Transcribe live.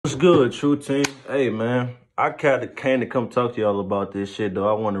good, True Team? Hey, man, I kind of came to come talk to y'all about this shit, though.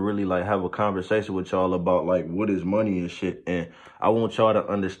 I want to really, have a conversation with y'all about, what is money and shit. And I want y'all to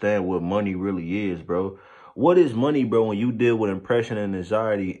understand what money really is, bro. What is money, bro, when you deal with impression and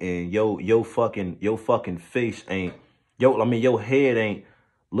anxiety and your fucking face ain't, your head ain't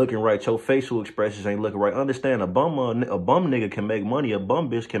looking right. Your facial expressions ain't looking right. Understand, a bum nigga can make money. A bum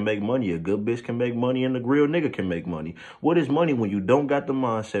bitch can make money. A good bitch can make money. And a real nigga can make money. What is money when you don't got the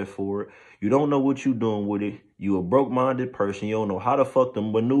mindset for it? You don't know what you doing with it. You a broke-minded person. You don't know how to fuck to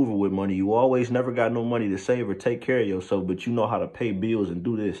maneuver with money. You always never got no money to save or take care of yourself, but you know how to pay bills and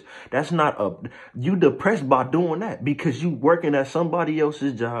do this. That's not you depressed by doing that because you working at somebody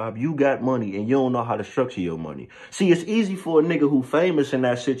else's job. You got money and you don't know how to structure your money. See, it's easy for a nigga who famous in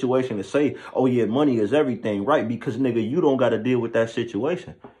that situation to say, oh yeah, money is everything, right? Because nigga, you don't got to deal with that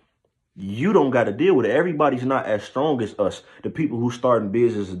situation. You don't got to deal with it. Everybody's not as strong as us. The people who starting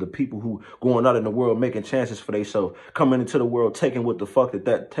businesses, the people who going out in the world making chances for themselves, coming into the world taking what the fuck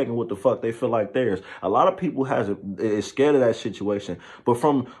they feel like theirs. A lot of people is scared of that situation. But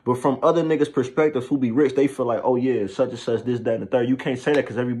from other niggas' perspectives who be rich, they feel like, oh yeah, such and such, this, that, and the third. You can't say that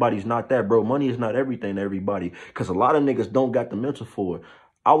because everybody's not that, bro. Money is not everything to everybody because a lot of niggas don't got the mental for it.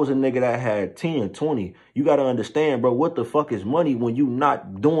 I was a nigga that had 10, 20. You got to understand, bro, what the fuck is money when you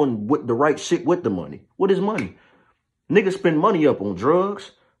not doing the right shit with the money? What is money? Niggas spend money up on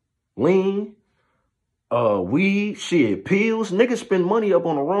drugs, lean, weed, shit, pills. Niggas spend money up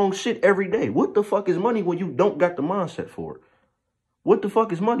on the wrong shit every day. What the fuck is money when you don't got the mindset for it? What the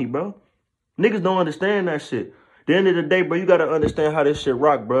fuck is money, bro? Niggas don't understand that shit. At the end of the day, bro, you got to understand how this shit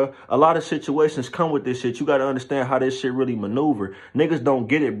rock, bro. A lot of situations come with this shit. You got to understand how this shit really maneuver. Niggas don't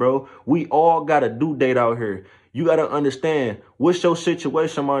get it, bro. We all got a due date out here. You got to understand what's your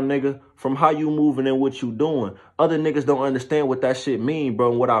situation, my nigga, from how you moving and what you doing. Other niggas don't understand what that shit mean,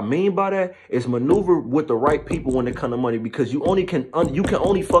 bro. And what I mean by that is maneuver with the right people when it come to money, because you can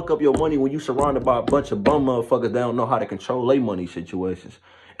only fuck up your money when you surrounded by a bunch of bum motherfuckers that don't know how to control their money situations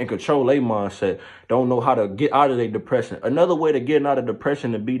and control their mindset, don't know how to get out of their depression. Another way to getting out of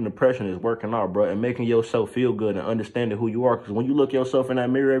depression and beating depression is working out, bro, and making yourself feel good and understanding who you are. Because when you look yourself in that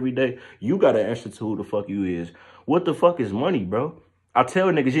mirror every day, you got to answer to who the fuck you is. What the fuck is money, bro? I tell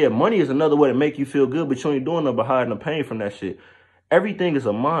niggas, yeah, money is another way to make you feel good, but you ain't doing nothing but hiding the pain from that shit. Everything is a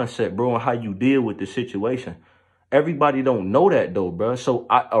mindset, bro, and how you deal with the situation. Everybody don't know that, though, bro. So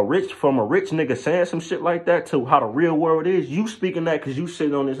from a rich nigga saying some shit like that to how the real world is, you speaking that because you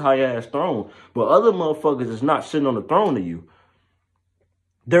sitting on this high-ass throne. But other motherfuckers is not sitting on the throne of you.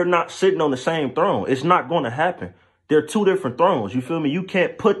 They're not sitting on the same throne. It's not going to happen. They're two different thrones. You feel me? You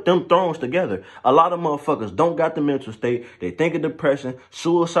can't put them thrones together. A lot of motherfuckers don't got the mental state. They think of depression,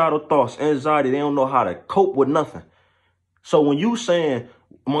 suicidal thoughts, anxiety. They don't know how to cope with nothing. So when you saying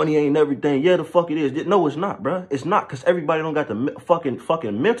money ain't everything, yeah, the fuck it is. No, it's not, bro. It's not, because everybody don't got the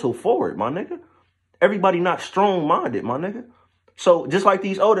fucking mental for it, my nigga. Everybody not strong-minded, my nigga. So just like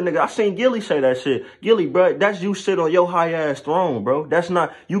these older niggas, I seen Gilly say that shit. Gilly, bro, that's you sit on your high-ass throne, bro. That's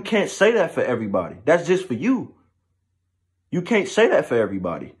not, you can't say that for everybody. That's just for you. You can't say that for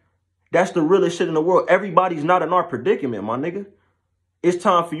everybody. That's the realest shit in the world. Everybody's not in our predicament, my nigga. It's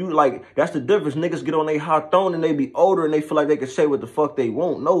time for you, that's the difference. Niggas get on their high throne and they be older and they feel like they can say what the fuck they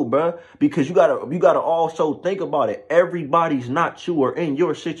want. No, bruh. Because you gotta also think about it. Everybody's not you or in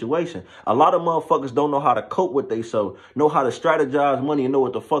your situation. A lot of motherfuckers don't know how to cope with themselves, know how to strategize money and know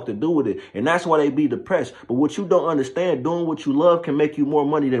what the fuck to do with it. And that's why they be depressed. But what you don't understand, doing what you love can make you more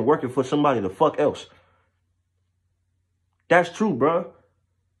money than working for somebody the fuck else. That's true, bruh.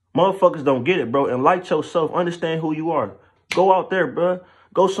 Motherfuckers don't get it, bro. And like yourself, understand who you are. Go out there, bro.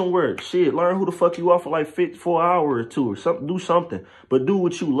 Go somewhere. Shit, learn who the fuck you are for like 4 hours or 2 or something. Do something. But do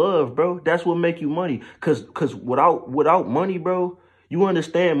what you love, bro. That's what make you money. Cause without money, bro, you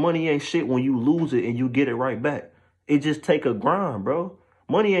understand money ain't shit when you lose it and you get it right back. It just take a grind, bro.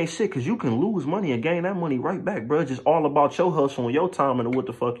 Money ain't shit because you can lose money and gain that money right back, bro. It's just all about your hustle and your time and what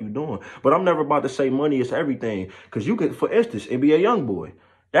the fuck you doing. But I'm never about to say money is everything. Because you could, for instance, NBA Youngboy.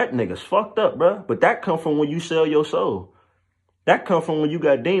 That nigga's fucked up, bro. But that come from when you sell your soul. That come from when you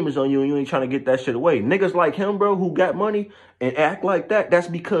got demons on you and you ain't trying to get that shit away. Niggas like him, bro, who got money and act like that, that's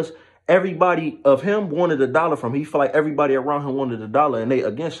because everybody of him wanted a dollar from him. He felt like everybody around him wanted a dollar and they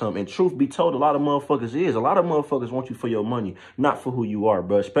against him. And truth be told, a lot of motherfuckers want you for your money, not for who you are,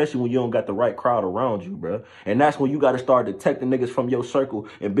 bro. Especially when you don't got the right crowd around you, bro. And that's when you got to start detecting niggas from your circle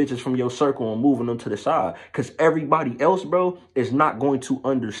and bitches from your circle and moving them to the side. Because everybody else, bro, is not going to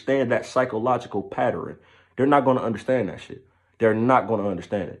understand that psychological pattern. They're not going to understand that shit. They're not going to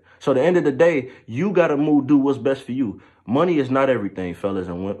understand it. So at the end of the day, you got to do what's best for you. Money is not everything, fellas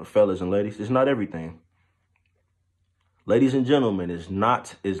and ladies. It's not everything. Ladies and gentlemen, it's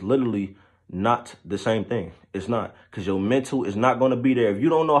literally not the same thing. It's not, because your mental is not going to be there. If you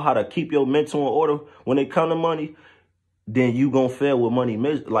don't know how to keep your mental in order when it comes to money, then you gonna fail with money.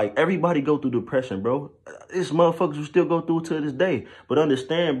 Like, everybody go through depression, bro. It's motherfuckers who still go through to this day. But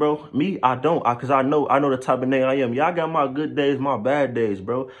understand, bro, me, I don't. Because I know the type of nigga I am. Yeah, I got my good days, my bad days,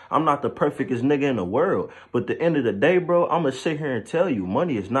 bro. I'm not the perfectest nigga in the world. But at the end of the day, bro, I'm going to sit here and tell you,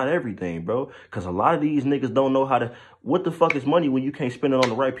 money is not everything, bro. Because a lot of these niggas don't know how to... What the fuck is money when you can't spend it on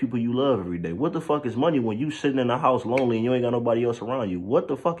the right people you love every day? What the fuck is money when you sitting in the house lonely and you ain't got nobody else around you? What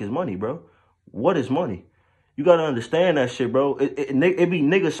the fuck is money, bro? What is money? You got to understand that shit, bro. It be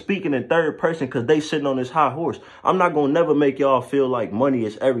niggas speaking in third person because they sitting on this high horse. I'm not going to never make y'all feel like money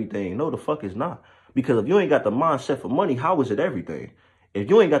is everything. No, the fuck is not. Because if you ain't got the mindset for money, how is it everything? If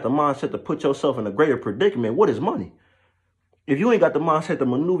you ain't got the mindset to put yourself in a greater predicament, what is money? If you ain't got the mindset to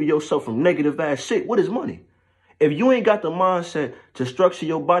maneuver yourself from negative ass shit, what is money? If you ain't got the mindset to structure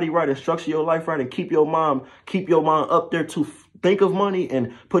your body right and structure your life right and keep your mind up there to think of money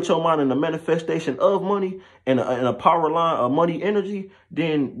and put your mind in the manifestation of money and a power line of money energy,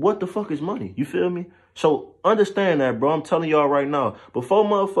 then what the fuck is money? You feel me? So understand that, bro. I'm telling y'all right now, before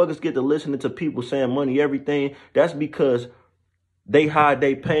motherfuckers get to listening to people saying money everything, that's because they hide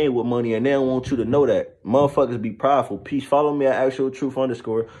their pain with money and they don't want you to know that. Motherfuckers be prideful. Peace. Follow me at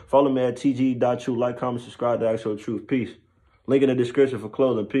Actualtruth_. Follow me at tg.truth. Like, comment, subscribe to Actual Truth. Peace. Link in the description for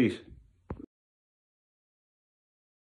clothing. Peace.